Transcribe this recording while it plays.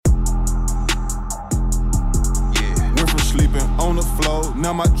on the floor.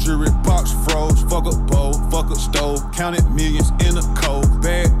 Now my jewelry box froze. Fuck a bowl, fuck a stove. Counted millions in a cold.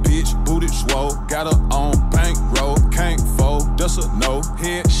 Bad bitch, booty swole. Got her on bankroll. Can't fold, that's a no.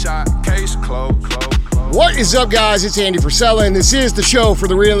 Headshot, case closed. What is up, guys? It's Andy Frisella, and this is the show for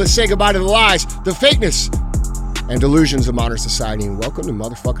the realists. Say goodbye to the lies, the fakeness, and delusions of modern society, and welcome to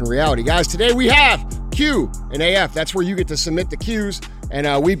motherfucking reality. Guys, today we have Q&AF. That's where you get to submit the Qs,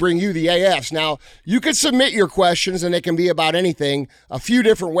 and we bring you the AFs. Now, you can submit your questions, and they can be about anything a few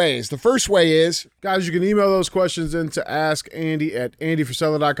different ways. The first way is... Guys, you can email those questions in to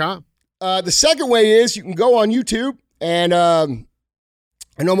askandy@andyfrisella.com. The second way is you can go on YouTube, and...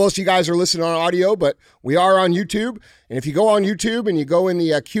 I know most of you guys are listening on audio, but we are on YouTube. And if you go on YouTube and you go in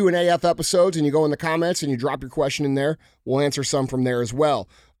the Q&AF episodes and you go in the comments and you drop your question in there, we'll answer some from there as well.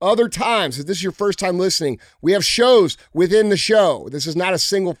 Other times, if this is your first time listening, we have shows within the show. This is not a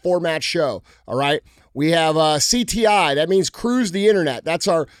single format show, all right? We have CTI. That means Cruise the Internet. That's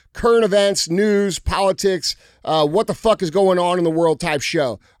our current events, news, politics, what the fuck is going on in the world type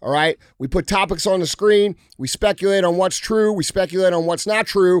show, all right? We put topics on the screen. We speculate on what's true. We speculate on what's not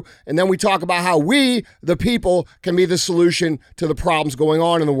true. And then we talk about how we, the people, can be the solution to the problems going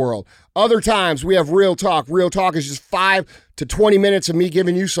on in the world. Other times, we have Real Talk. Real Talk is just 5 to 20 minutes of me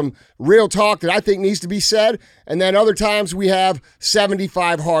giving you some real talk that I think needs to be said. And then other times, we have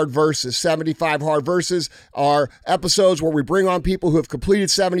 75 Hard Verses. 75 Hard Verses are episodes where we bring on people who have completed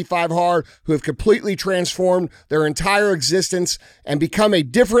 75 Hard, who have completely transformed their entire existence and become a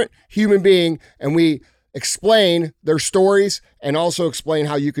different human being. And we explain their stories and also explain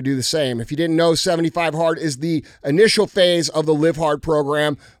how you could do the same. If you didn't know, 75 Hard is the initial phase of the Live Hard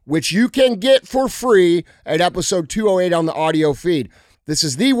program, which you can get for free at episode 208 on the audio feed. This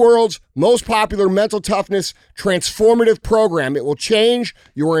is the world's most popular mental toughness transformative program. It will change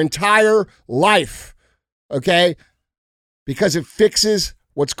your entire life, okay? Because it fixes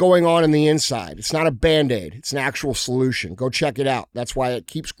what's going on in the inside. It's not a Band-Aid. It's an actual solution. Go check it out. That's why it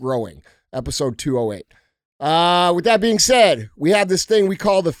keeps growing. Episode 208. With that being said, we have this thing we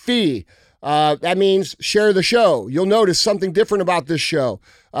call the fee. That means share the show. You'll notice something different about this show.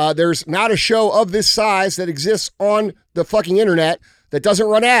 There's not a show of this size that exists on the fucking internet that doesn't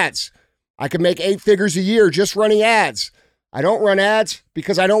run ads. I can make 8 figures a year just running ads. I don't run ads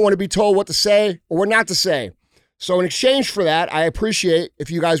because I don't want to be told what to say or what not to say. So in exchange for that, I appreciate if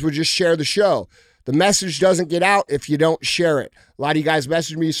you guys would just share the show. The message doesn't get out if you don't share it. A lot of you guys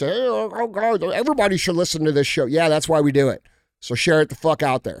message me and say, hey, oh God, everybody should listen to this show. Yeah, that's why we do it. So share it the fuck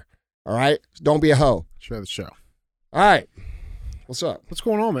out there. All right? Don't be a hoe. Share the show. All right. What's up? What's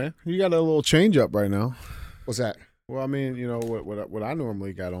going on, man? You got a little change up right now. What's that? Well, I mean, you know, what I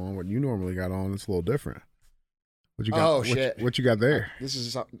normally got on, what you normally got on, it's a little different. What you got? Oh, shit. What you got there? This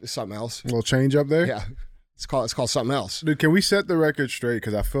is something else. A little change up there? Yeah. It's called something else. Dude, can we set the record straight?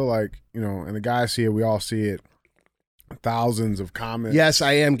 Because I feel like, you know, and the guys see it, we all see it. Thousands of comments. Yes,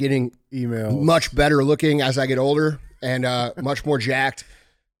 I am getting emails. Much better looking as I get older and much more jacked.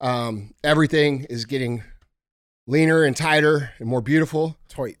 Everything is getting leaner and tighter and more beautiful.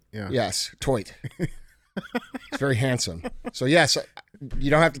 Toit, yeah. Yes, toit. It's very handsome. So, yes, you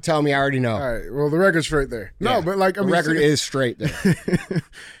don't have to tell me. I already know. All right. Well, the record's straight there. No, Yeah, but like, the record is straight there.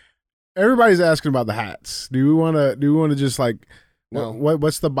 Everybody's asking about the hats. Do we want to just like, No.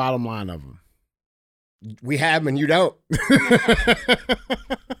 what's the bottom line of them? We have them and you don't.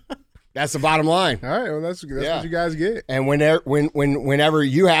 That's the bottom line. All right. Well, that's what you guys get. And whenever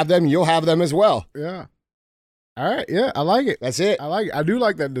you have them, you'll have them as well. Yeah. All right. Yeah. I like it. That's it. I like it. I do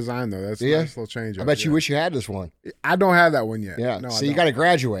like that design though. That's a nice little change. I bet you wish you had this one. I don't have that one yet. Yeah. No, So you got to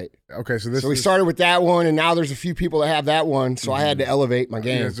graduate. Okay. So we started with that one, and now there's a few people that have that one. So I had to elevate my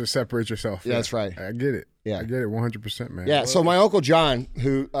game. Yeah, just separate yourself. Yeah, that's right. I get it. Yeah. I get it 100%, man. Yeah. So my Uncle John,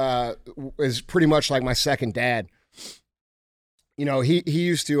 who is pretty much like my second dad, you know, he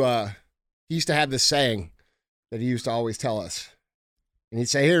used to have this saying that he used to always tell us. And he'd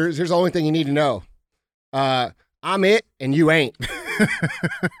say, here's the only thing you need to know. I'm it and you ain't.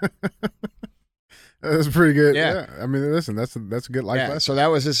 That's pretty good. Yeah. I mean, listen, that's a good life lesson. So that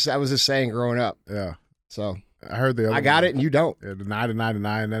was his saying growing up. Yeah. So I heard the other I got one. it and you don't. Yeah, deny,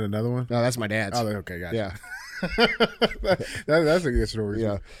 and then another one. No, that's my dad's. Oh, okay, got Yeah. That's a good story.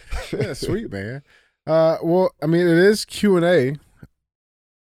 Yeah. Yeah, sweet, man. Well, I mean, it is Q&A.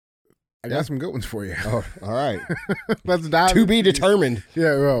 I got some good ones for you. Oh, all right. Let's dive. To be determined.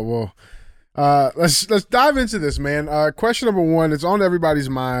 Yeah. Well. Let's dive into this, man. Question number 1. It's on everybody's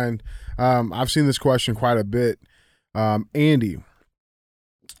mind. I've seen this question quite a bit. Andy,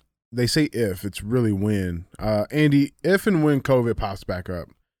 they say if, it's really when. Andy, if and when COVID pops back up,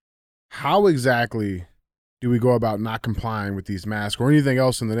 how exactly do we go about not complying with these masks or anything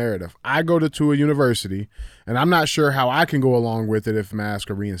else in the narrative? I go to a university, and I'm not sure how I can go along with it if masks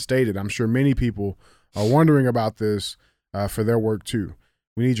are reinstated. I'm sure many people are wondering about this for their work too.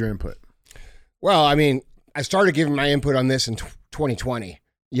 We need your input. Well, I mean, I started giving my input on this in 2020.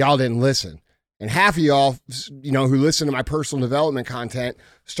 Y'all didn't listen. And half of y'all, who listen to my personal development content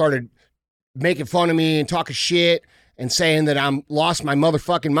started making fun of me and talking shit and saying that I'm lost my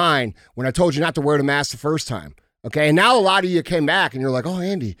motherfucking mind when I told you not to wear the mask the first time. Okay. And now a lot of you came back and you're like, oh,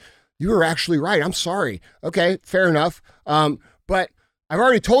 Andy, you were actually right. I'm sorry. Okay. Fair enough. But I've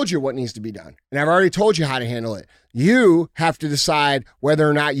already told you what needs to be done, and I've already told you how to handle it. You have to decide whether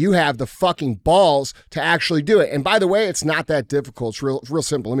or not you have the fucking balls to actually do it. And by the way, it's not that difficult. It's real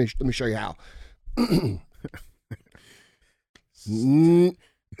simple. Let me show you how.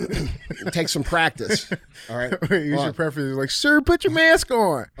 Take some practice. All right. Use your preference. Like, sir, put your mask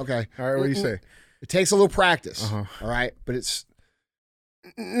on. Okay. All right. What do you say? It takes a little practice. Uh-huh. All right. But it's.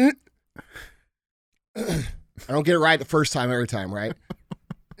 I don't get it right the first time every time, right?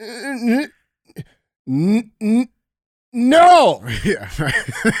 No. Yeah.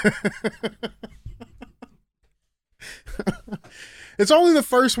 It's only the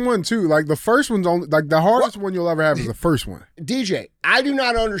first one too. Like the first one's only like the hardest one you'll ever have is the first one. DJ, I do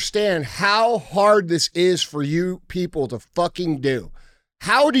not understand how hard this is for you people to fucking do.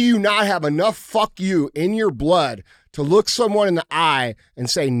 How do you not have enough fuck you in your blood to look someone in the eye and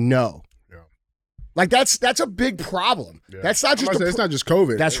say no? Like that's a big problem. Yeah. That's not just it's not just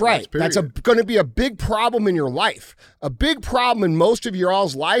COVID. That's right. That's going to be a big problem in your life. A big problem in most of your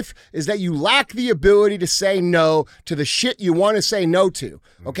all's life is that you lack the ability to say no to the shit you want to say no to.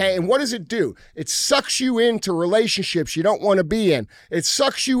 Okay? And what does it do? It sucks you into relationships you don't want to be in. It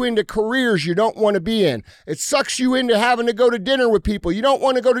sucks you into careers you don't want to be in. It sucks you into having to go to dinner with people you don't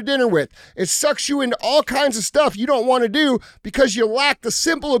want to go to dinner with. It sucks you into all kinds of stuff you don't want to do because you lack the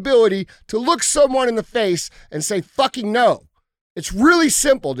simple ability to look someone in the face and say fucking no. It's really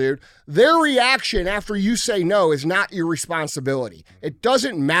simple, dude. Their reaction after you say no is not your responsibility. It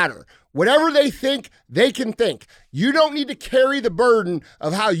doesn't matter. Whatever they think, they can think. You don't need to carry the burden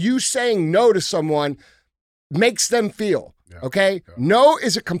of how you saying no to someone makes them feel. Okay? Yeah. No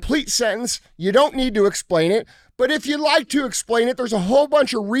is a complete sentence. You don't need to explain it. But if you'd like to explain it, there's a whole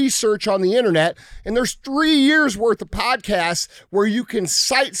bunch of research on the internet, and there's 3 years worth of podcasts where you can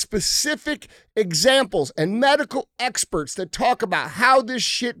cite specific examples and medical experts that talk about how this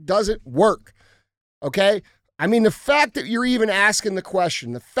shit doesn't work. Okay? I mean, the fact that you're even asking the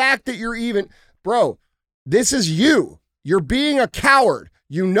question, the fact that you're even, bro, this is you. You're being a coward.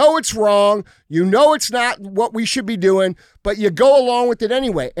 You know it's wrong. You know it's not what we should be doing, but you go along with it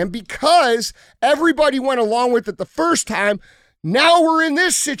anyway. And because everybody went along with it the first time, now we're in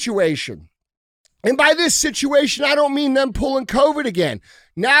this situation. And by this situation, I don't mean them pulling COVID again.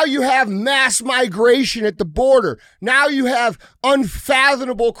 Now you have mass migration at the border. Now you have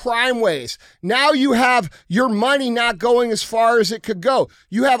unfathomable crime waves. Now you have your money not going as far as it could go.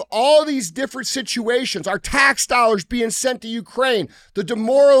 You have all these different situations. Our tax dollars being sent to Ukraine, the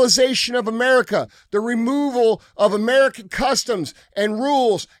demoralization of America, the removal of American customs and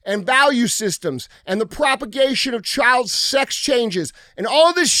rules and value systems, and the propagation of child sex changes, and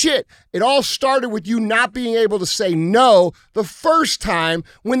all this shit. It all started with you not being able to say no the first time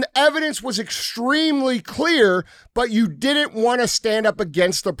when the evidence was extremely clear, but you didn't want to stand up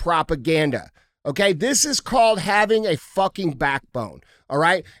against the propaganda. Okay? This is called having a fucking backbone. All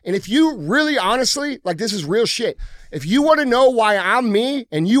right? And if you really honestly, like this is real shit, if you want to know why I'm me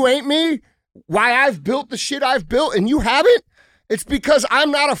and you ain't me, why I've built the shit I've built and you haven't, it's because I'm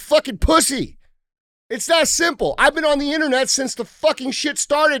not a fucking pussy. It's that simple. I've been on the internet since the fucking shit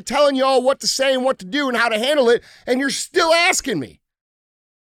started telling y'all what to say and what to do and how to handle it, and you're still asking me.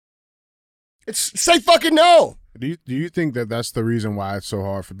 Say fucking no. Do you think that that's the reason why it's so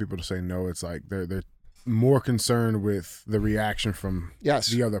hard for people to say no? It's like they're more concerned with the reaction from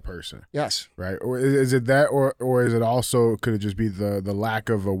the other person. Yes. Right? Or is it that, or is it also, could it just be the lack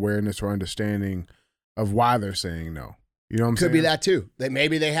of awareness or understanding of why they're saying no? You know what I'm saying? Could be that too. That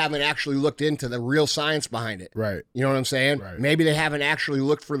maybe they haven't actually looked into the real science behind it. Right. You know what I'm saying? Right. Maybe they haven't actually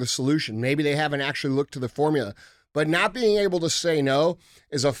looked for the solution. Maybe they haven't actually looked to the formula. But not being able to say no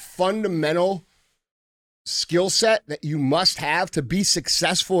is a fundamental skill set that you must have to be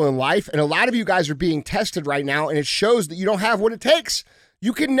successful in life. And a lot of you guys are being tested right now, and it shows that you don't have what it takes.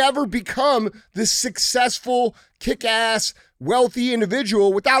 You can never become this successful, kick-ass, wealthy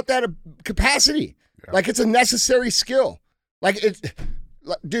individual without that capacity. Yeah. Like, it's a necessary skill. Like,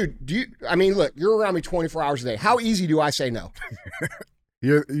 dude, look, you're around me 24 hours a day. How easy do I say no?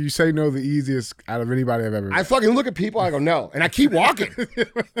 You say no the easiest out of anybody I've ever met. I fucking look at people, I go, no. And I keep walking.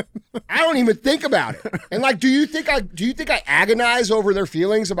 I don't even think about it. And like, do you think I agonize over their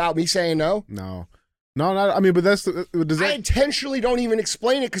feelings about me saying no? No, not, I mean, but I intentionally don't even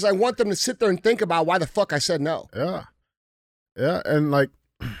explain it because I want them to sit there and think about why the fuck I said no. Yeah. Yeah. And like,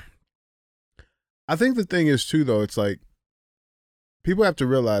 I think the thing is too, though, it's like, people have to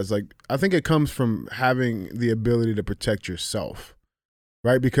realize, like, I think it comes from having the ability to protect yourself.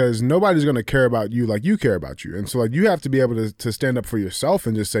 Right? Because nobody's going to care about you like you care about you. And so, like, you have to be able to stand up for yourself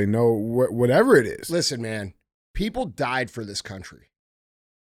and just say no, whatever it is. Listen, man, people died for this country.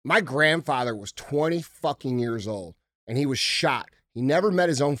 My grandfather was 20 fucking years old and he was shot. He never met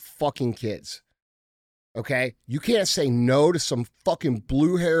his own fucking kids. Okay? You can't say no to some fucking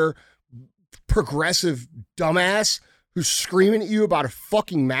blue hair, progressive dumbass who's screaming at you about a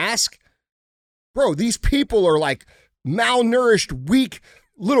fucking mask. Bro, these people are like malnourished, weak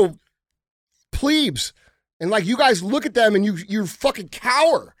little plebes. And like, you guys look at them and you fucking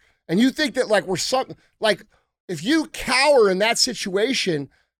cower. And you think that like we're something, like if you cower in that situation,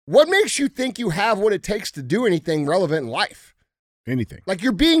 what makes you think you have what it takes to do anything relevant in life? Anything. Like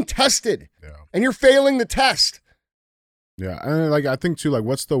you're being tested and you're failing the test. Yeah. And like, I think too, like,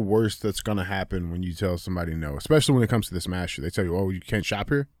 what's the worst that's going to happen when you tell somebody no, especially when it comes to this mass shit? They tell you, oh, you can't shop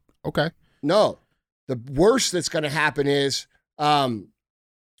here? Okay. No. The worst that's going to happen is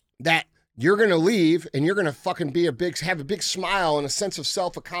that you're going to leave and you're going to fucking have a big smile and a sense of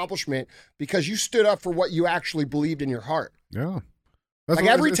self-accomplishment because you stood up for what you actually believed in your heart. Yeah. Like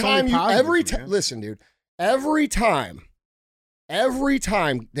every time listen, dude, every time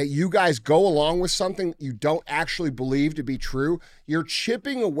that you guys go along with something you don't actually believe to be true, you're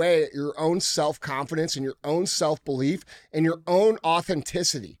chipping away at your own self-confidence and your own self-belief and your own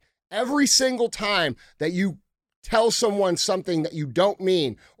authenticity. Every single time that you tell someone something that you don't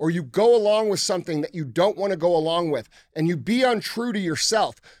mean, or you go along with something that you don't want to go along with, and you be untrue to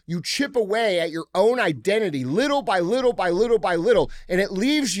yourself, you chip away at your own identity little by little by little by little, and it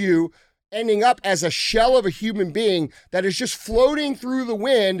leaves you ending up as a shell of a human being that is just floating through the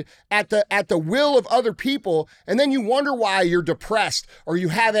wind at the will of other people. And then you wonder why you're depressed, or you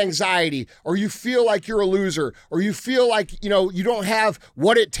have anxiety, or you feel like you're a loser, or you feel like, you know, you don't have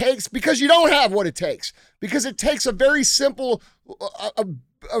what it takes, because you don't have what it takes, because it takes a very simple,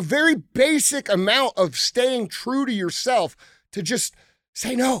 a very basic amount of staying true to yourself to just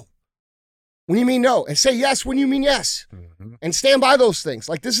say no when you mean no, and say yes when you mean yes, and stand by those things.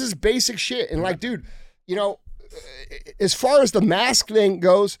 Like, this is basic shit. And like, dude, you know, as far as the mask thing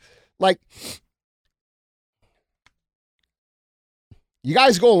goes, like, you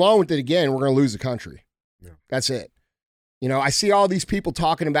guys go along with it again, we're going to lose the country. Yeah. That's it. You know, I see all these people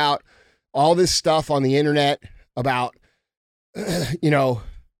talking about all this stuff on the internet about, you know,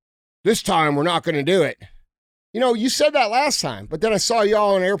 this time we're not going to do it. You know, you said that last time, but then I saw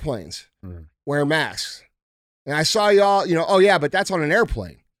y'all on airplanes wearing masks. And I saw y'all, you know, oh yeah, but that's on an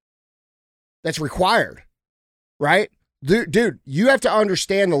airplane. That's required, right? Dude, you have to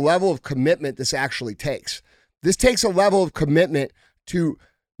understand the level of commitment this actually takes. This takes a level of commitment to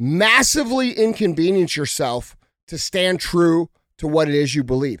massively inconvenience yourself to stand true to what it is you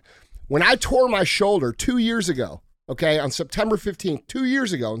believe. When I tore my shoulder 2 years ago, okay, on September 15th, 2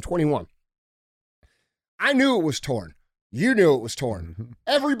 years ago in 21, I knew it was torn. You knew it was torn.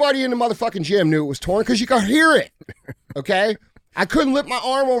 Everybody in the motherfucking gym knew it was torn because you could hear it, okay? I couldn't lift my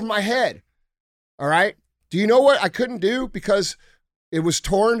arm over my head, all right? Do you know what I couldn't do because it was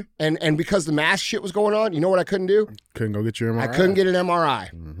torn and because the mask shit was going on? You know what I couldn't do? Couldn't go get your MRI. I couldn't get an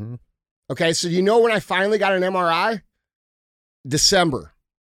MRI. Mm-hmm. Okay, so you know when I finally got an MRI? December.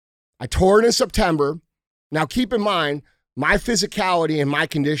 I tore it in September. Now keep in mind, my physicality and my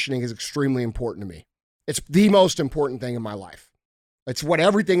conditioning is extremely important to me. It's the most important thing in my life. It's what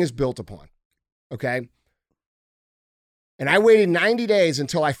everything is built upon, okay? And I waited 90 days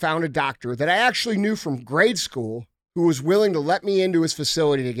until I found a doctor that I actually knew from grade school who was willing to let me into his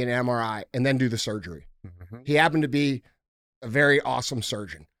facility to get an MRI and then do the surgery. Mm-hmm. He happened to be a very awesome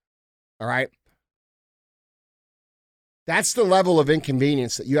surgeon, all right? That's the level of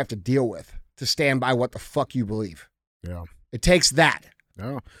inconvenience that you have to deal with to stand by what the fuck you believe. Yeah. It takes that.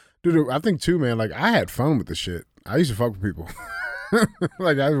 Yeah. Dude, I think too, man, like, I had fun with this shit. I used to fuck with people.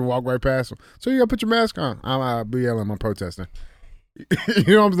 Like, I would walk right past them. So you gotta put your mask on. I'm BLM, I'm protesting.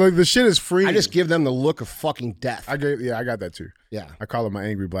 You know, like, the shit is free. I just give them the look of fucking death. I got that too. Yeah. I call it my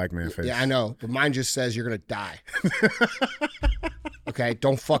angry black man face. Yeah, I know. But mine just says you're gonna die. Okay?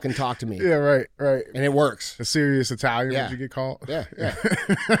 Don't fucking talk to me. Yeah, right. And it works. A serious Italian, would you get called? Yeah.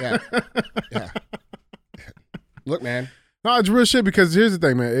 Look, man. No, it's real shit because here's the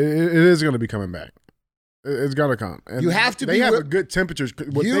thing, man. It is going to be coming back. It's going to come. And you have to they have a good temperature,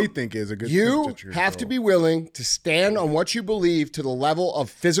 they think is a good temperature. You have to be willing to stand on what you believe to the level of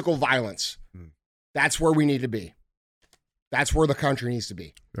physical violence. That's where we need to be. That's where the country needs to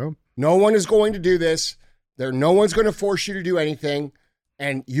be. Yep. No one is going to do this. No one's going to force you to do anything.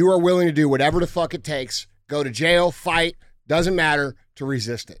 And you are willing to do whatever the fuck it takes. Go to jail, fight, doesn't matter, to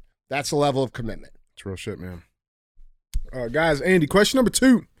resist it. That's the level of commitment. It's real shit, man. Guys, Andy, question number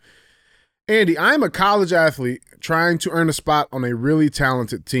 2. Andy, I'm a college athlete trying to earn a spot on a really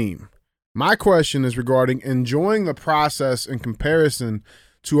talented team. My question is regarding enjoying the process in comparison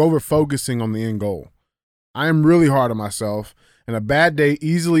to over-focusing on the end goal. I am really hard on myself, and a bad day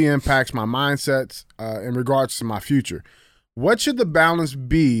easily impacts my mindsets in regards to my future. What should the balance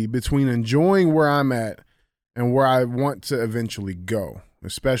be between enjoying where I'm at and where I want to eventually go,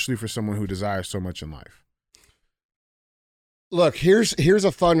 especially for someone who desires so much in life? Look, here's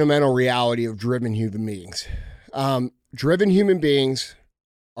a fundamental reality of driven human beings. Driven human beings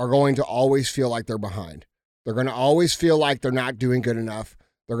are going to always feel like they're behind. They're going to always feel like they're not doing good enough.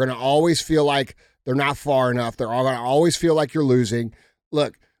 They're going to always feel like they're not far enough. They're all going to always feel like you're losing.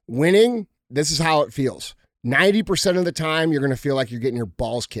 Look, winning, this is how it feels. 90% of the time, you're going to feel like you're getting your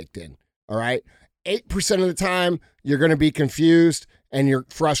balls kicked in, all right? 8% of the time, you're going to be confused and you're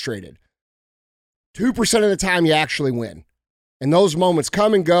frustrated. 2% of the time, you actually win. And those moments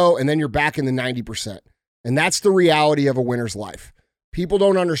come and go, and then you're back in the 90%. And that's the reality of a winner's life. People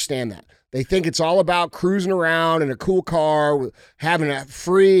don't understand that. They think it's all about cruising around in a cool car, having a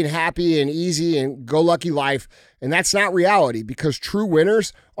free and happy and easy and go-lucky life. And that's not reality, because true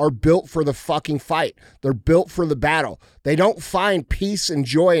winners are built for the fucking fight. They're built for the battle. They don't find peace and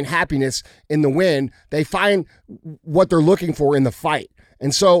joy and happiness in the win. They find what they're looking for in the fight.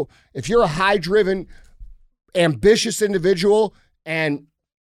 And so if you're a high-driven, ambitious individual and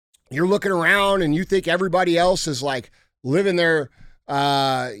you're looking around and you think everybody else is like living their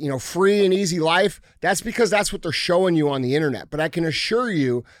free and easy life, that's because that's what they're showing you on the internet. But I can assure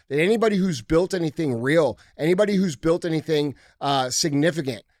you that anybody who's built anything real, anybody who's built anything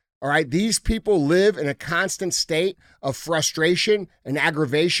significant, all right, these people live in a constant state of frustration and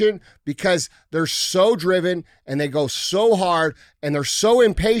aggravation because they're so driven and they go so hard and they're so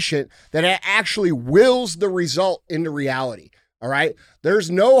impatient that it actually wills the result into reality. All right. There's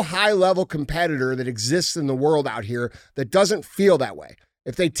no high level competitor that exists in the world out here that doesn't feel that way.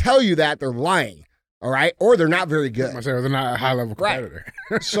 If they tell you that, they're lying. All right. Or they're not very good. They're not a high level competitor.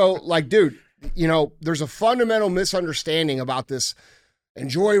 Right. So, like, dude, there's a fundamental misunderstanding about this.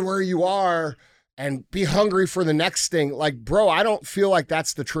 Enjoy where you are and be hungry for the next thing. Like, bro, I don't feel like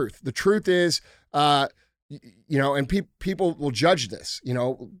that's the truth. The truth is, and people will judge this,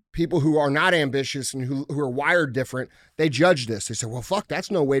 people who are not ambitious and who are wired different, they judge this. They say, well, fuck,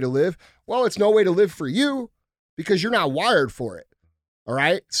 that's no way to live. Well, it's no way to live for you because you're not wired for it. All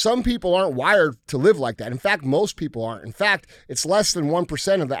right. Some people aren't wired to live like that. In fact, most people aren't. In fact, it's less than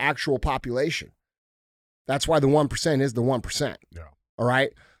 1% of the actual population. That's why the 1% is the 1%. Yeah. All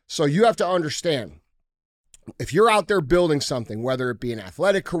right. So you have to understand, if you're out there building something, whether it be an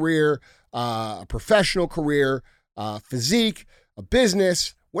athletic career, a professional career, physique, a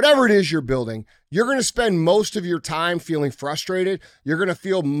business, whatever it is you're building, you're going to spend most of your time feeling frustrated. You're going to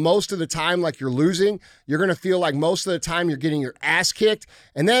feel most of the time like you're losing. You're going to feel like most of the time you're getting your ass kicked.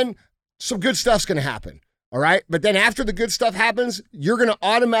 And then some good stuff's going to happen. All right. But then after the good stuff happens, you're going to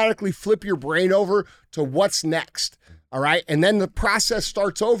automatically flip your brain over to what's next. All right. And then the process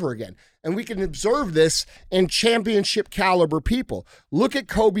starts over again. And we can observe this in championship caliber people. Look at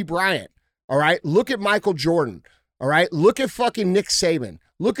Kobe Bryant. All right. Look at Michael Jordan. All right. Look at fucking Nick Saban.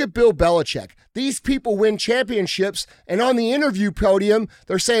 Look at Bill Belichick. These people win championships. And on the interview podium,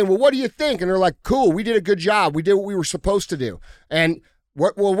 they're saying, well, what do you think? And they're like, cool. We did a good job. We did what we were supposed to do. And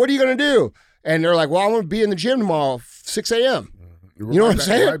what are you going to do? And they're like, well, I'm going to be in the gym tomorrow, 6 a.m. You know what I'm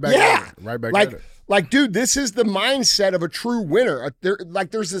saying? Right back at it. Right back at it. Like, dude, this is the mindset of a true winner.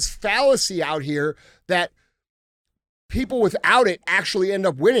 There's this fallacy out here that people without it actually end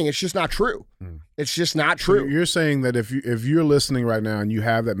up winning. It's just not true. It's just not true. So you're saying that if you're listening right now and you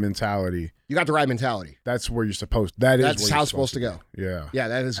have that mentality, you got the right mentality. That's where you're supposed. That's how it's supposed to go. Yeah, yeah,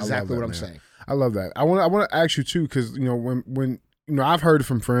 that is exactly what I'm saying. I love that. I want to ask you too, because when I've heard it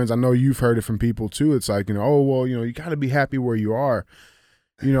from friends. I know you've heard it from people too. It's like oh well, you got to be happy where you are.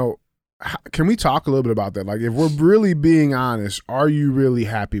 Can we talk a little bit about that? Like, if we're really being honest, are you really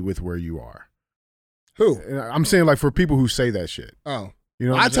happy with where you are? Who? I'm saying, like, for people who say that shit. Oh. You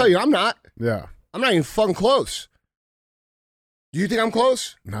know, I tell you, I'm not. Yeah. I'm not even fucking close. Do you think I'm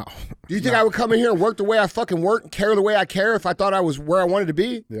close? No. Do you think I would come in here and work the way I fucking work and care the way I care if I thought I was where I wanted to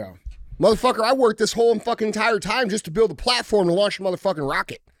be? Yeah. Motherfucker, I worked this whole fucking entire time just to build a platform to launch a motherfucking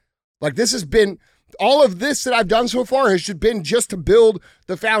rocket. Like, this has been, all of this that I've done so far has just been just to build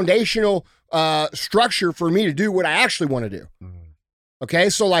the foundational structure for me to do what I actually want to do. Okay,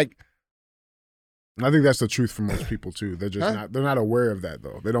 so like, I think that's the truth for most people too. They're just they're not aware of that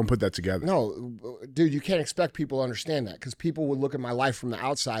though. They don't put that together. No, dude, you can't expect people to understand that, because people would look at my life from the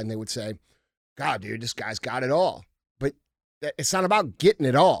outside and they would say, God, dude, this guy's got it all. But it's not about getting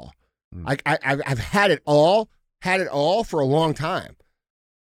it all. I've had it all for a long time.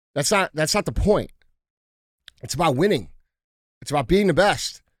 That's not the point. It's about winning. It's about being the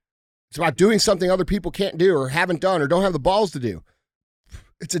best. It's about doing something other people can't do or haven't done or don't have the balls to do.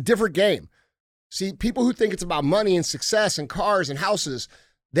 It's a different game. See, people who think it's about money and success and cars and houses,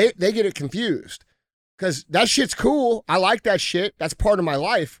 they get it confused. Because that shit's cool. I like that shit. That's part of my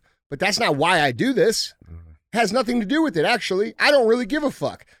life. But that's not why I do this. It has nothing to do with it, actually. I don't really give a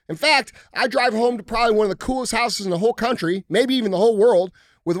fuck. In fact, I drive home to probably one of the coolest houses in the whole country, maybe even the whole world,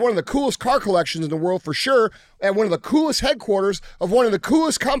 with one of the coolest car collections in the world for sure, and one of the coolest headquarters of one of the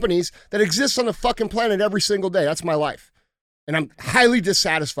coolest companies that exists on the fucking planet every single day. That's my life. And I'm highly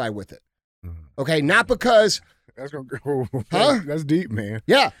dissatisfied with it. Okay, not because... That's gonna go. That's deep, man.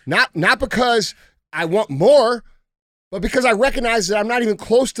 Yeah, not because I want more, but because I recognize that I'm not even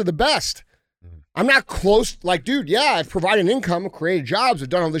close to the best. I'm not close, like, dude, yeah, I've provided income, created jobs, I've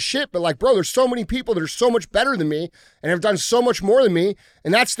done all this shit, but like, bro, there's so many people that are so much better than me and have done so much more than me,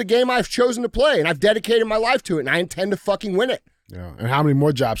 and that's the game I've chosen to play, and I've dedicated my life to it, and I intend to fucking win it. Yeah, and how many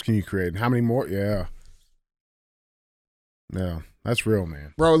more jobs can you create? And how many more? Yeah, that's real,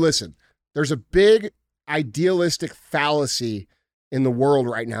 man. Bro, listen, there's a big idealistic fallacy in the world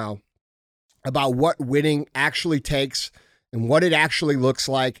right now about what winning actually takes and what it actually looks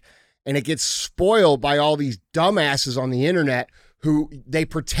like. And it gets spoiled by all these dumbasses on the internet who they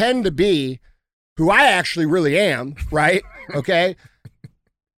pretend to be who I actually really am, right? Okay.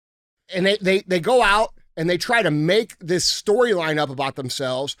 And they go out and they try to make this storyline up about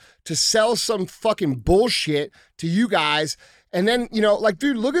themselves to sell some fucking bullshit to you guys. And then, you know, like,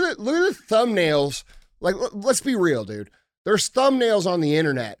 dude, look at the thumbnails. Like, let's be real, dude. There's thumbnails on the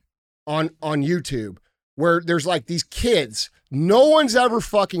internet, on YouTube, where there's like these kids no one's ever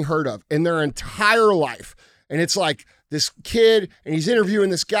fucking heard of in their entire life. And it's like this kid, and he's interviewing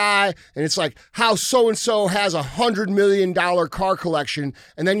this guy, and it's like how so-and-so has $100 million car collection.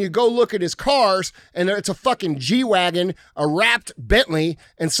 And then you go look at his cars, and it's a fucking G-Wagon, a wrapped Bentley,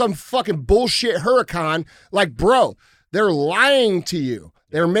 and some fucking bullshit Huracan. Like, bro, they're lying to you.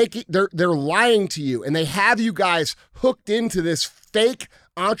 They're lying to you, and they have you guys hooked into this fake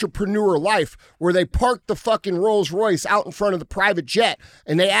entrepreneur life where they park the fucking Rolls Royce out in front of the private jet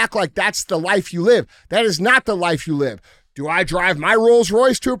and they act like that's the life you live. That is not the life you live. Do I drive my Rolls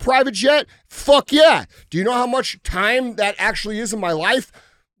Royce to a private jet? Fuck yeah. Do you know how much time that actually is in my life?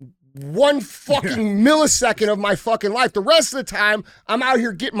 One fucking millisecond of my fucking life. The rest of the time, I'm out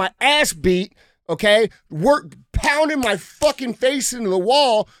here getting my ass beat, okay? Pounding my fucking face into the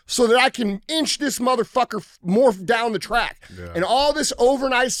wall so that I can inch this motherfucker more down the track. Yeah. And all this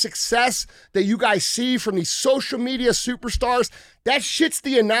overnight success that you guys see from these social media superstars, that shit's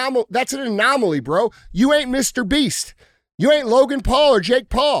that's an anomaly, bro. You ain't Mr. Beast. You ain't Logan Paul or Jake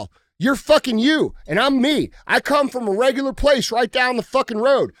Paul. You're fucking you, and I'm me. I come from a regular place right down the fucking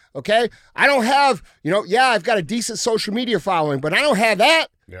road, okay? I don't have, I've got a decent social media following, but I don't have that.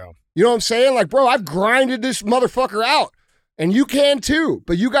 Yeah. You know what I'm saying? Like, bro, I've grinded this motherfucker out. And you can too.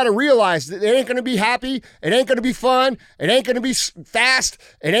 But you got to realize that it ain't going to be happy. It ain't going to be fun. It ain't going to be fast.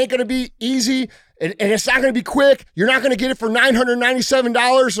 It ain't going to be easy. And it's not going to be quick. You're not going to get it for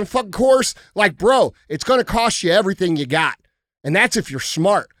 $997 on fucking course. Like, bro, it's going to cost you everything you got. And that's if you're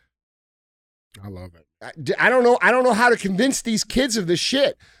smart. I love it. I don't know how to convince these kids of this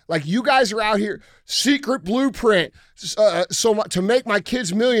shit. Like, you guys are out here, secret blueprint, to make my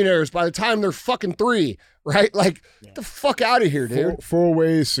kids millionaires by the time they're fucking 3, right? Like, get the fuck out of here, dude. Four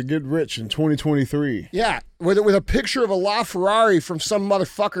ways to get rich in 2023. Yeah, with a picture of a LaFerrari from some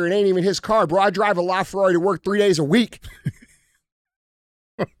motherfucker. It ain't even his car, bro. I drive a LaFerrari to work 3 days a week.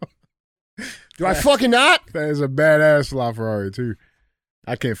 Do I fucking not? That is a badass LaFerrari too.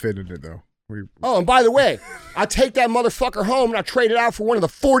 I can't fit in it though. Oh, and by the way, I take that motherfucker home and I trade it out for one of the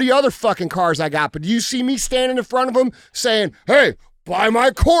 40 other fucking cars I got. But do you see me standing in front of them saying, hey, buy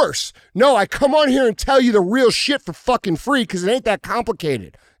my course? No, I come on here and tell you the real shit for fucking free because it ain't that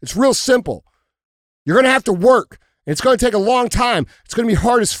complicated. It's real simple. You're going to have to work. And it's going to take a long time. It's going to be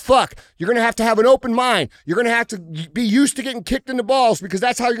hard as fuck. You're going to have an open mind. You're going to have to be used to getting kicked in the balls because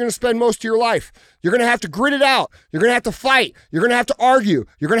that's how you're going to spend most of your life. You're going to have to grit it out. You're going to have to fight. You're going to have to argue.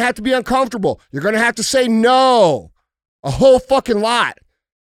 You're going to have to be uncomfortable. You're going to have to say no a whole fucking lot.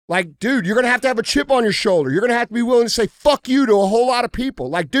 Like, dude, you're going to have a chip on your shoulder. You're going to have to be willing to say fuck you to a whole lot of people.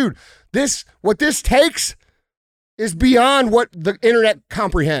 Like, dude, what this takes is beyond what the internet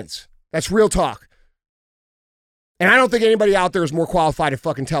comprehends. That's real talk. And I don't think anybody out there is more qualified to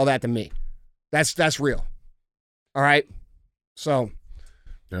fucking tell that than me. That's real. All right? So.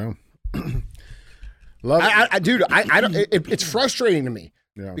 Yeah. Love it. Dude, I don't, it's frustrating to me.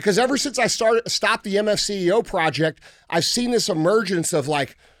 Yeah. Because ever since I stopped the MFCEO project, I've seen this emergence of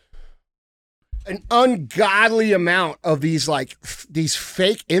like an ungodly amount of these like these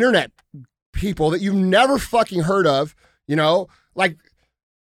fake internet people that you've never fucking heard of, you know? Like,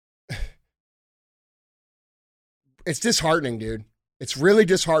 it's disheartening, dude. It's really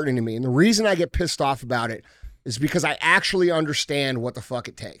disheartening to me. And the reason I get pissed off about it is because I actually understand what the fuck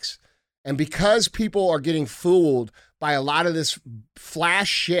it takes. And because people are getting fooled by a lot of this flash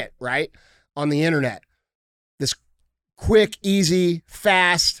shit, right, on the internet, this quick, easy,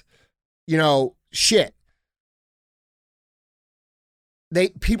 fast, you know, shit.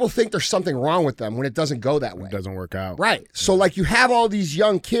 People think there's something wrong with them when it doesn't go that way. It doesn't work out. Right. So like you have all these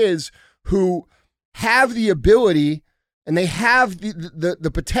young kids who have the ability and they have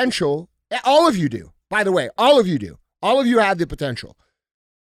the potential. All of you do, by the way, all of you do. All of you have the potential.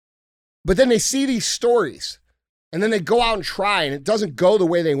 But then they see these stories and then they go out and try and it doesn't go the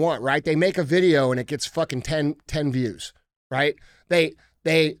way they want, right? They make a video and it gets fucking 10 views, right?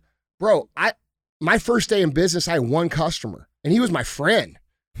 My first day in business, I had one customer and he was my friend.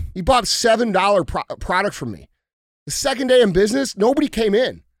 He bought $7 product from me. The second day in business, nobody came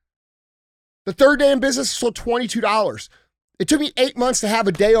in. The third day in business sold $22. It took me 8 months to have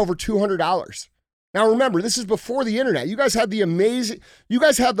a day over $200. Now remember, this is before the internet. You guys have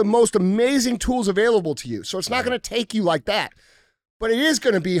the most amazing tools available to you. So it's not going to take you like that. But it is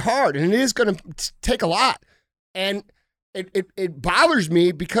going to be hard and it is going to take a lot. And it bothers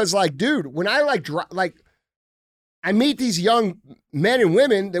me because like, dude, when I I meet these young men and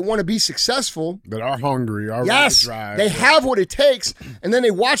women that want to be successful. That are hungry, are yes, ready to drive. They have what it takes. And then they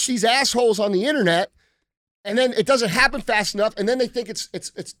watch these assholes on the internet and then it doesn't happen fast enough. And then they think it's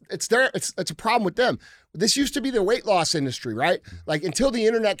a problem with them. This used to be the weight loss industry, right? Like until the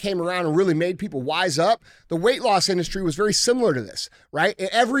internet came around and really made people wise up, the weight loss industry was very similar to this, right?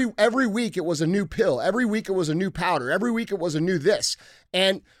 Every week it was a new pill. Every week it was a new powder. Every week it was a new this.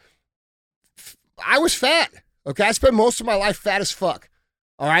 And I was fat. Okay, I spent most of my life fat as fuck.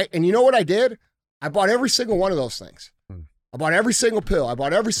 All right, and you know what I did? I bought every single one of those things. I bought every single pill. I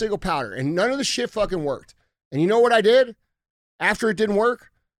bought every single powder, and none of the shit fucking worked. And you know what I did? After it didn't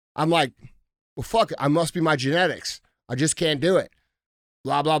work, I'm like, well, fuck it. I must be my genetics. I just can't do it.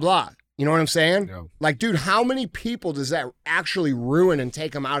 Blah, blah, blah. You know what I'm saying? Yeah. Like, dude, how many people does that actually ruin and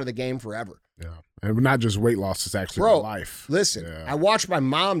take them out of the game forever? Yeah, and not just weight loss, it's actually life. Listen, yeah. I watched my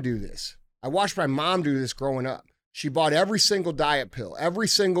mom do this. I watched my mom do this growing up. She bought every single diet pill, every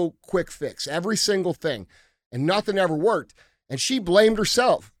single quick fix, every single thing, and nothing ever worked. And she blamed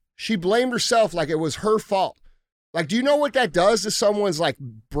herself. She blamed herself like it was her fault. Like, do you know what that does to someone's like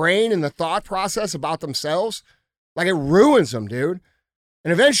brain and the thought process about themselves? Like it ruins them, dude.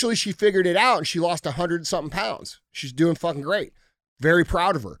 And eventually she figured it out and she lost 100-something pounds. She's doing fucking great. Very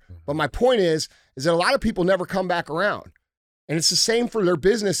proud of her. But my point is that a lot of people never come back around. And it's the same for their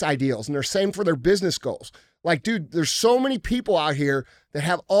business ideals and the same for their business goals. Like, dude, there's so many people out here that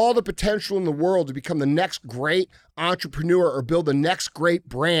have all the potential in the world to become the next great entrepreneur or build the next great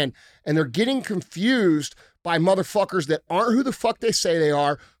brand. And they're getting confused by motherfuckers that aren't who the fuck they say they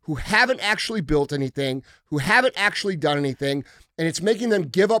are, who haven't actually built anything, who haven't actually done anything. And it's making them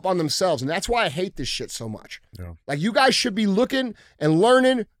give up on themselves. And that's why I hate this shit so much. Yeah. Like, you guys should be looking and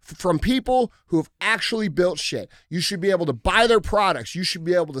learning from people who have actually built shit. You should be able to buy their products. You should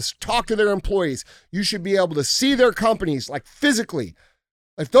be able to talk to their employees. You should be able to see their companies, like, physically.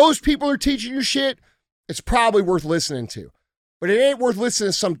 If those people are teaching you shit, it's probably worth listening to. But it ain't worth listening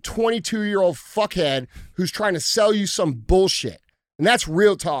to some 22-year-old fuckhead who's trying to sell you some bullshit. And that's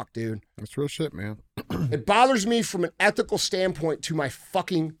real talk, dude. That's real shit, man. It bothers me from an ethical standpoint to my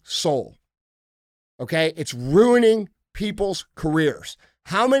fucking soul. Okay? It's ruining people's careers.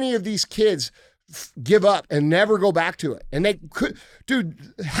 How many of these kids give up and never go back to it? And they could,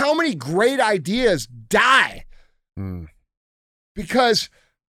 dude, how many great ideas die because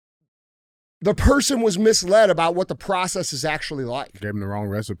the person was misled about what the process is actually like? Gave them the wrong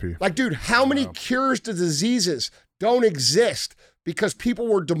recipe. Like, dude, how many cures to diseases don't exist because people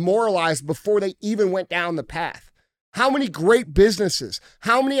were demoralized before they even went down the path. How many great businesses,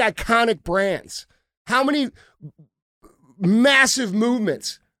 how many iconic brands, how many massive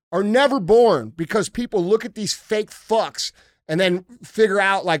movements are never born because people look at these fake fucks and then figure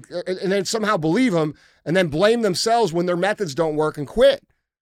out and then somehow believe them and then blame themselves when their methods don't work and quit.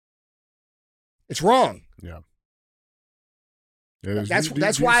 It's wrong. Yeah.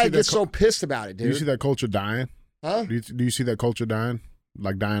 That's why I get so pissed about it, dude. Do you see that culture dying? Huh? Do you see that culture dying?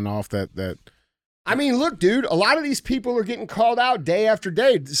 Like dying off that I mean, look, dude, a lot of these people are getting called out day after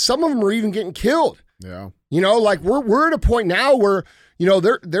day. Some of them are even getting killed. Yeah. We're at a point now where,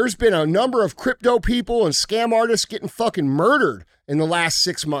 there's been a number of crypto people and scam artists getting fucking murdered in the last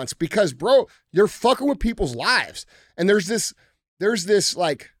 6 months because, bro, you're fucking with people's lives. And there's this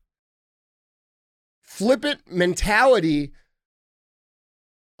flippant mentality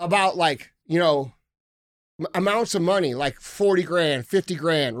about amounts of money, like 40 grand, 50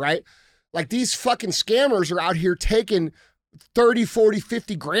 grand, right? Like these fucking scammers are out here taking 30, 40,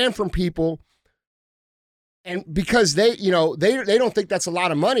 50 grand from people. And because they don't think that's a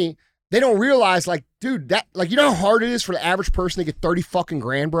lot of money, they don't realize dude, you know how hard it is for the average person to get 30 fucking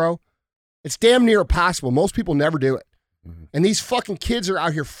grand, bro? It's damn near impossible. Most people never do it. Mm-hmm. And these fucking kids are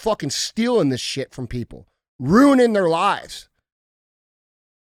out here fucking stealing this shit from people, ruining their lives.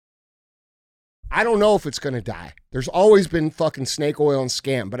 I don't know if it's going to die. There's always been fucking snake oil and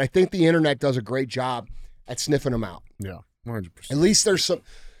scam, but I think the internet does a great job at sniffing them out. Yeah, 100%.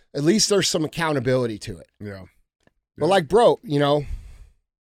 At least there's some accountability to it. Yeah. But bro,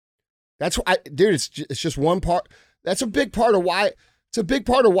 that's why, dude, it's just one part. That's a big part of why. It's a big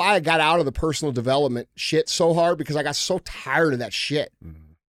part of why I got out of the personal development shit so hard because I got so tired of that shit.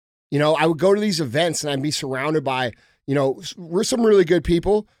 Mm-hmm. I would go to these events and I'd be surrounded by, we're some really good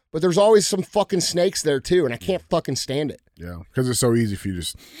people, but there's always some fucking snakes there too, and I can't fucking stand it. Yeah, because it's so easy for you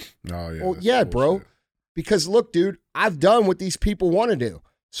to well, yeah, bro. Because look, dude, I've done what these people want to do.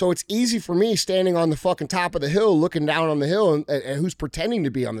 So it's easy for me standing on the fucking top of the hill, looking down on the hill, and who's pretending to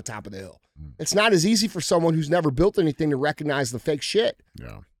be on the top of the hill. It's not as easy for someone who's never built anything to recognize the fake shit.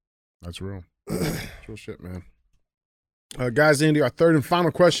 Yeah, that's real. That's real shit, man. Guys, Andy, our third and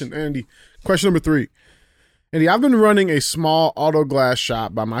final question. Andy, question number 3. Andy, I've been running a small auto glass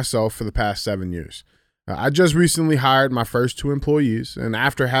shop by myself for the past 7 years. I just recently hired my first 2 employees, and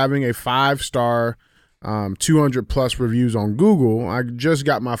after having a 5-star 200 plus reviews on Google, I just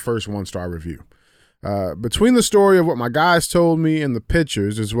got my first 1-star review. Between the story of what my guys told me and the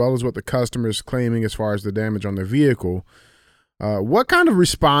pictures, as well as what the customer's claiming as far as the damage on their vehicle, what kind of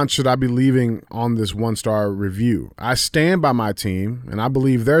response should I be leaving on this 1-star review? I stand by my team and I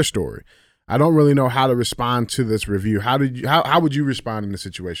believe their story. I don't really know how to respond to this review. How would you respond in a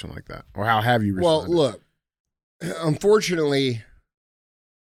situation like that? Or how have you responded? Well, look, unfortunately,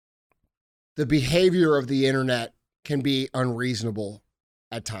 the behavior of the internet can be unreasonable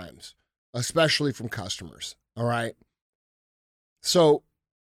at times, especially from customers. All right. So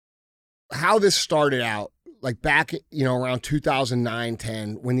how this started out, back, around 2009,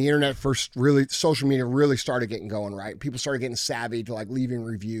 10, when the internet first social media really started getting going, right? People started getting savvy to leaving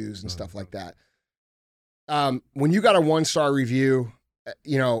reviews and stuff like that. When you got a 1-star review,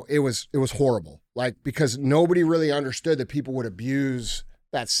 it was horrible. Because nobody really understood that people would abuse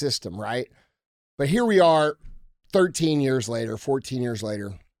that system, right? But here we are 13 years later, 14 years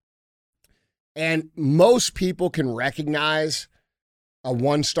later, and most people can recognize a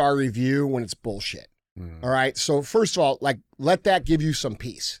 1-star review when it's bullshit. All right. So first of all, let that give you some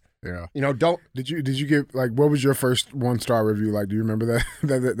peace. Yeah. Did you get what was your first 1-star review like? Do you remember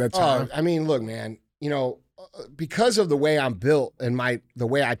that time? I mean, look, man, because of the way I'm built and the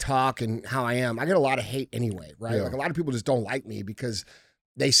way I talk and how I am, I get a lot of hate anyway, right? Yeah. A lot of people just don't like me because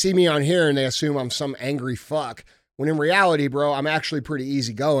they see me on here and they assume I'm some angry fuck. When in reality, bro, I'm actually pretty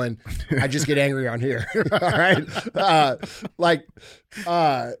easygoing. I just get angry on here. All right.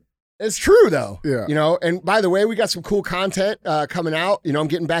 It's true though. Yeah. And by the way, we got some cool content coming out. I'm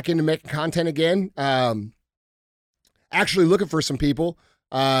getting back into making content again. Actually looking for some people.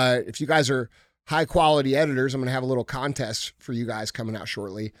 If you guys are high quality editors, I'm going to have a little contest for you guys coming out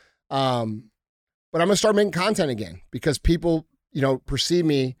shortly. But I'm going to start making content again because people, perceive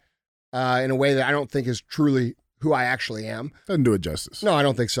me in a way that I don't think is truly who I actually am. Doesn't do it justice. No, I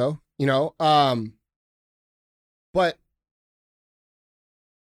don't think so. But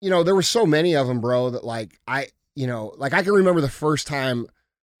there were so many of them, bro, that I can remember the first time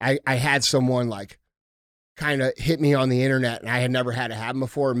I had someone kind of hit me on the internet and I had never had to happen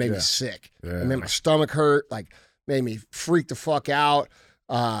before. It made me sick. Yeah. It made my stomach hurt, made me freak the fuck out.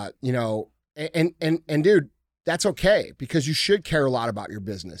 And dude, that's okay, because you should care a lot about your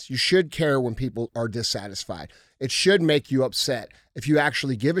business. You should care when people are dissatisfied. It should make you upset if you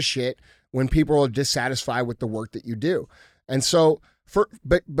actually give a shit when people are dissatisfied with the work that you do. And so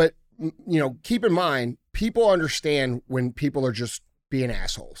but keep in mind, people understand when people are just being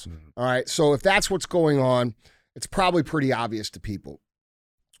assholes. All right. So if that's what's going on, it's probably pretty obvious to people.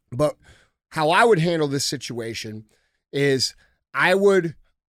 But how I would handle this situation is I would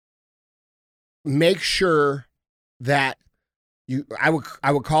make sure that I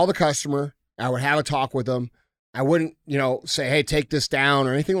would call the customer. I would have a talk with them. I wouldn't, say, hey, take this down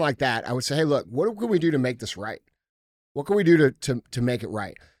or anything like that. I would say, hey, look, what can we do to make this right? What can we do to make it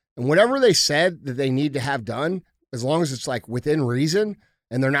right? And whatever they said that they need to have done, as long as it's like within reason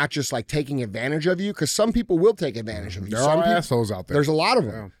and they're not just like taking advantage of you, because some people will take advantage of you. There are assholes out there. There's a lot of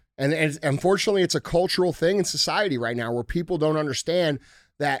them. Yeah. And unfortunately, it's a cultural thing in society right now where people don't understand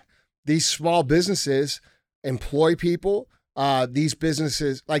that these small businesses employ people. These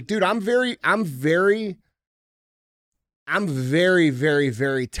businesses, like, dude, I'm very, very,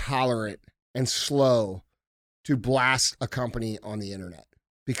 very tolerant and slow to blast a company on the internet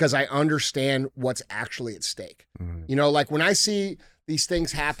because I understand what's actually at stake. Mm-hmm. Like when I see these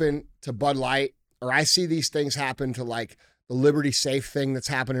things happen to Bud Light, or I see these things happen to like the Liberty Safe thing that's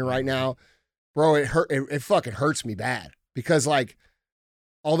happening right now, bro, it fucking hurts me bad because, like,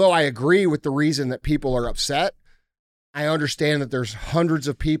 although I agree with the reason that people are upset, I understand that there's hundreds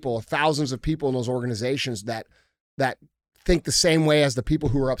of people, thousands of people in those organizations that think the same way as the people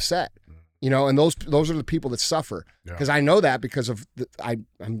who are upset, and those are the people that suffer. Because I know that because of I'm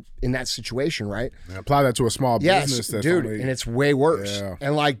in that situation, right? And apply that to a small business. Yes, dude, and it's way worse. Yeah.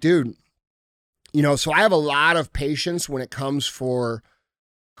 And like, dude, so I have a lot of patience when it comes for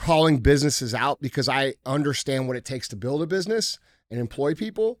calling businesses out because I understand what it takes to build a business and employ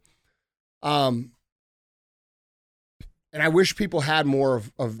people. And I wish people had more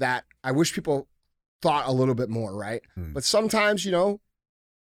of that. I wish people thought a little bit more, right? But sometimes,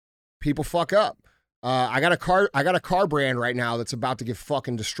 people fuck up. I got a car brand right now that's about to get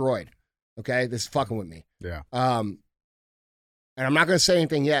fucking destroyed. Okay, this is fucking with me. Yeah. And I'm not going to say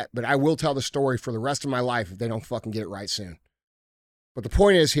anything yet, but I will tell the story for the rest of my life if they don't fucking get it right soon. But the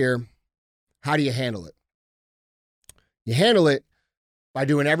point is here, how do you handle it? You handle it by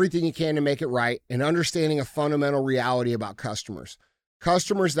doing everything you can to make it right and understanding a fundamental reality about customers.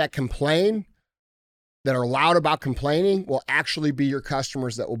 Customers that complain, that are loud about complaining, will actually be your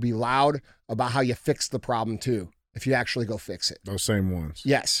customers that will be loud about how you fix the problem too, if you actually go fix it. Those same ones.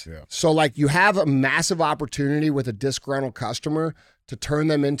 Yes. Yeah. So like you have a massive opportunity with a disgruntled customer to turn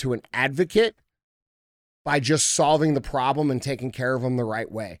them into an advocate by just solving the problem and taking care of them the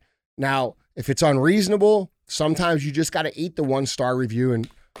right way. Now, if it's unreasonable, sometimes you just got to eat the 1-star review and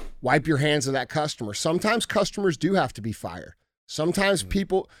wipe your hands of that customer. Sometimes customers do have to be fired. Sometimes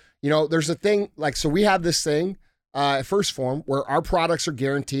people, there's a thing like, so we have this thing at First Form where our products are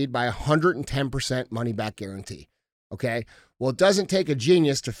guaranteed by 110% money back guarantee. Okay. Well, it doesn't take a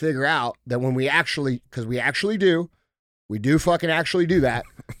genius to figure out that when we actually do fucking actually do that,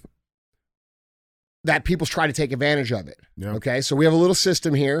 that people try to take advantage of it. Yep. Okay. So we have a little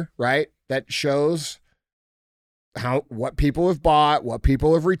system here, right, that shows what people have bought, what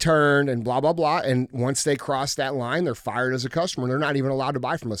people have returned, and blah, blah, blah. And once they cross that line, they're fired as a customer. They're not even allowed to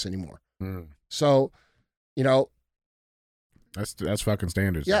buy from us anymore. So, that's fucking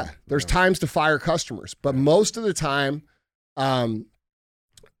standards. Yeah. There's times to fire customers, but most of the time, the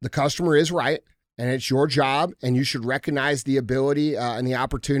customer is right and it's your job, and you should recognize the ability and the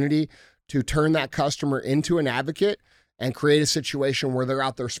opportunity to turn that customer into an advocate and create a situation where they're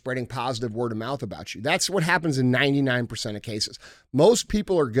out there spreading positive word of mouth about you. That's what happens in 99% of cases. Most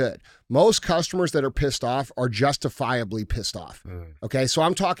people are good. Most customers that are pissed off are justifiably pissed off. Okay, so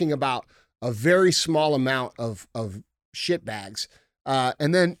I'm talking about a very small amount of shitbags.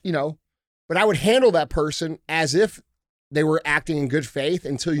 And then, but I would handle that person as if they were acting in good faith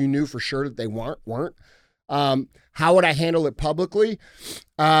until you knew for sure that they weren't. How would I handle it publicly?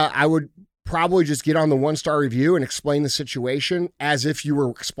 I would probably just get on the 1-star review and explain the situation as if you were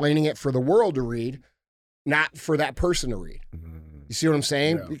explaining it for the world to read, not for that person to read. You see what I'm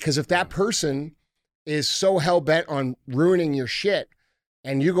saying? Yeah. Because if that person is so hell-bent on ruining your shit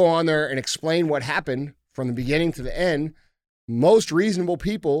and you go on there and explain what happened from the beginning to the end, most reasonable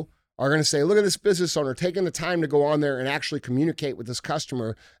people are going to say, look at this business owner taking the time to go on there and actually communicate with this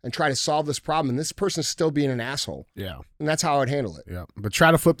customer and try to solve this problem. And this person's still being an asshole. Yeah. And that's how I'd handle it. Yeah. But try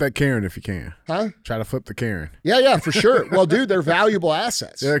to flip that Karen if you can. Huh? Try to flip the Karen. Yeah, for sure. Well, dude, they're valuable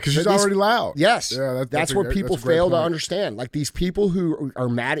assets. Yeah, because she's already loud. Yes. Yeah, that's what people fail to understand. Like these people who are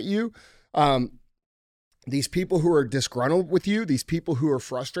mad at you, these people who are disgruntled with you, these people who are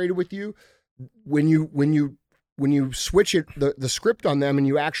frustrated with you, when you switch it the script on them and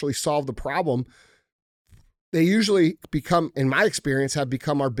you actually solve the problem, they usually become, in my experience, have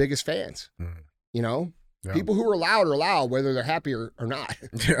become our biggest fans. You know, people who are loud, whether they're happy or not.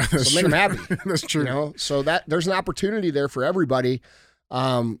 Yeah, so make them happy. That's true. You know, so that there's an opportunity there for everybody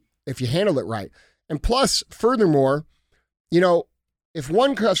if you handle it right. And plus, furthermore, you know, if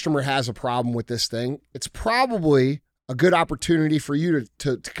one customer has a problem with this thing, it's probably a good opportunity for you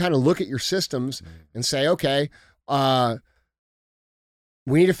to kind of look at your systems and say, okay,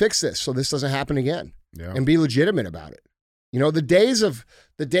 we need to fix this so this doesn't happen again, and be legitimate about it. You know, the days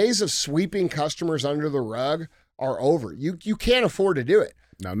of sweeping customers under the rug are over. You can't afford to do it.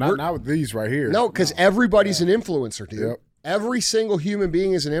 No, not with these right here. No, because everybody's an influencer, dude. Yep. Every single human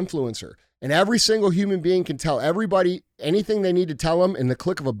being is an influencer. And every single human being can tell everybody anything they need to tell them in the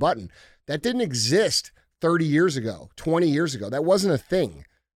click of a button. That didn't exist 30 years ago, 20 years ago. That wasn't a thing.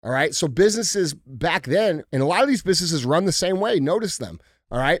 All right. So businesses back then, and a lot of these businesses run the same way. Notice them.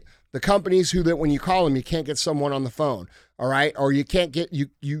 All right. The companies that when you call them, you can't get someone on the phone. All right. Or you can't get, you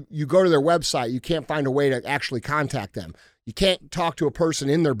go to their website. You can't find a way to actually contact them. You can't talk to a person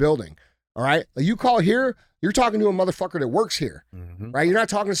in their building. All right. You call here, you're talking to a motherfucker that works here, right? You're not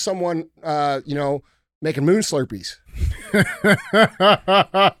talking to someone, you know, making moon slurpees.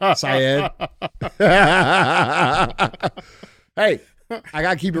 Syed. Hey, I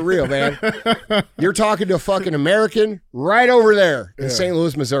got to keep it real, man. You're talking to a fucking American right over there in St.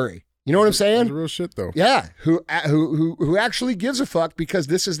 Louis, Missouri. You know what I'm saying? That's real shit, though. Yeah, who actually gives a fuck because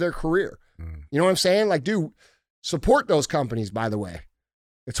this is their career. You know what I'm saying? Like, dude, support those companies, by the way.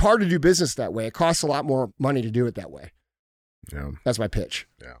 It's hard to do business that way. It costs a lot more money to do it that way. Yeah. That's my pitch.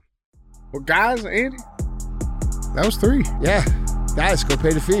 Yeah. Well, guys, Andy, that was 3. Yeah. Guys, go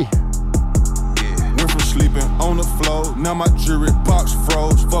pay the fee. Went from sleeping on the floor, now my jewelry box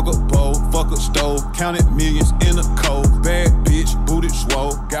froze. Fuck a bowl, fuck a stove, counted millions in a cold. Bad bitch, booty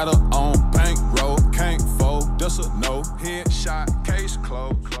swole, got her on bankroll, can't fold, that's a no. Headshot, case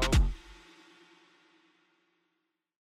closed.